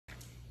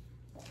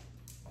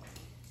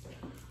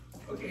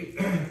Okay,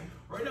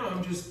 right now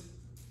I'm just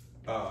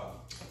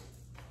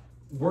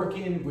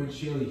working with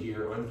Shaley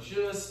here on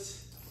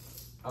just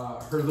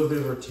her little bit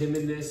of her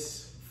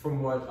timidness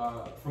from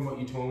what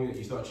you told me that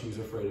you thought she was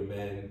afraid of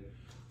men.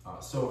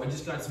 So I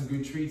just got some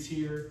good treats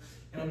here,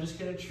 and I'm just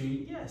gonna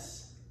treat.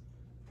 Yes,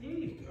 there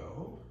you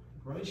go.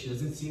 Right, she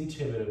doesn't seem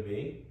timid of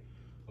me.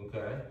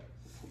 Okay,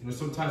 you know,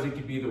 sometimes it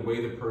could be the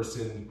way the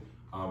person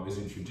is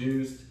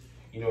introduced.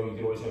 You know, you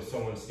can always have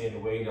someone stand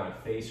away,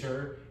 not face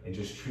her, and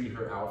just treat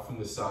her out from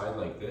the side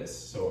like this.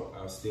 So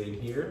I'll stand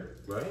here,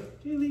 right,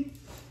 Haley?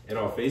 And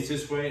I'll face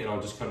this way, and I'll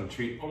just kind of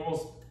treat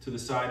almost to the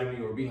side of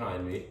me or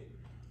behind me.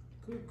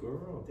 Good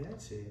girl,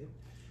 that's it.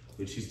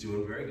 But she's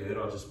doing very good.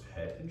 I'll just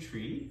pet and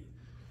treat.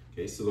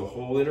 Okay, so the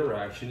whole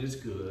interaction is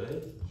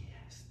good.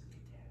 Yes,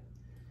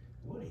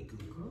 look at that. What a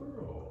good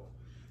girl.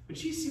 But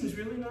she seems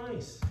really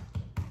nice.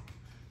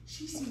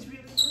 She seems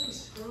really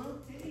nice, huh?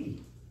 Hey,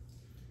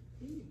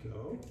 there you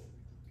go.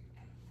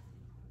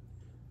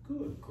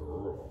 Good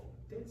girl.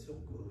 That's so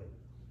good.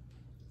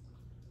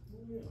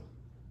 Yeah.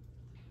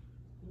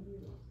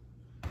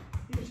 Yeah.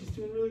 Yeah, she's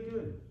doing really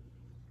good.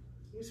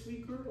 You're a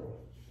sweet girl.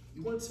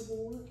 You want some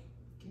more?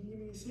 Can you give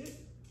me a sip?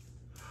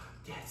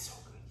 That's so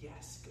good.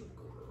 Yes, good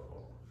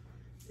girl.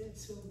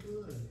 That's so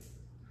good.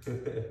 We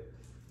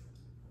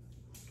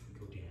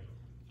go down.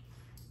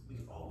 We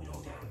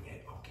don't down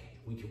yet. Okay,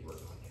 we can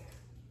work on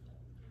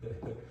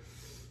that.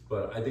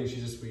 But I think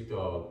she's a sweet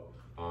dog.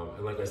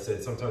 And like I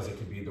said, sometimes it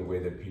can be the way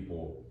that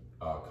people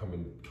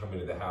come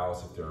into the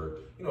house. If they're,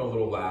 you know, a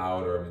little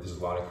loud, or if there's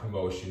a lot of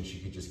commotion, she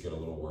could just get a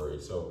little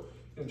worried. So,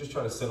 you know, just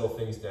try to settle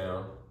things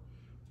down.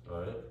 All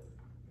right.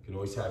 You can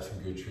always have some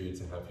good treats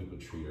and have people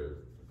treat her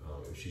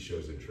if she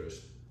shows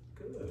interest.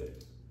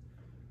 Good.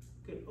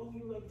 Good. Oh,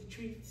 you like the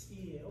treats?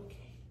 Yeah.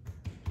 Okay.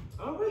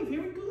 All right.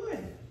 Very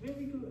good.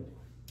 Very good.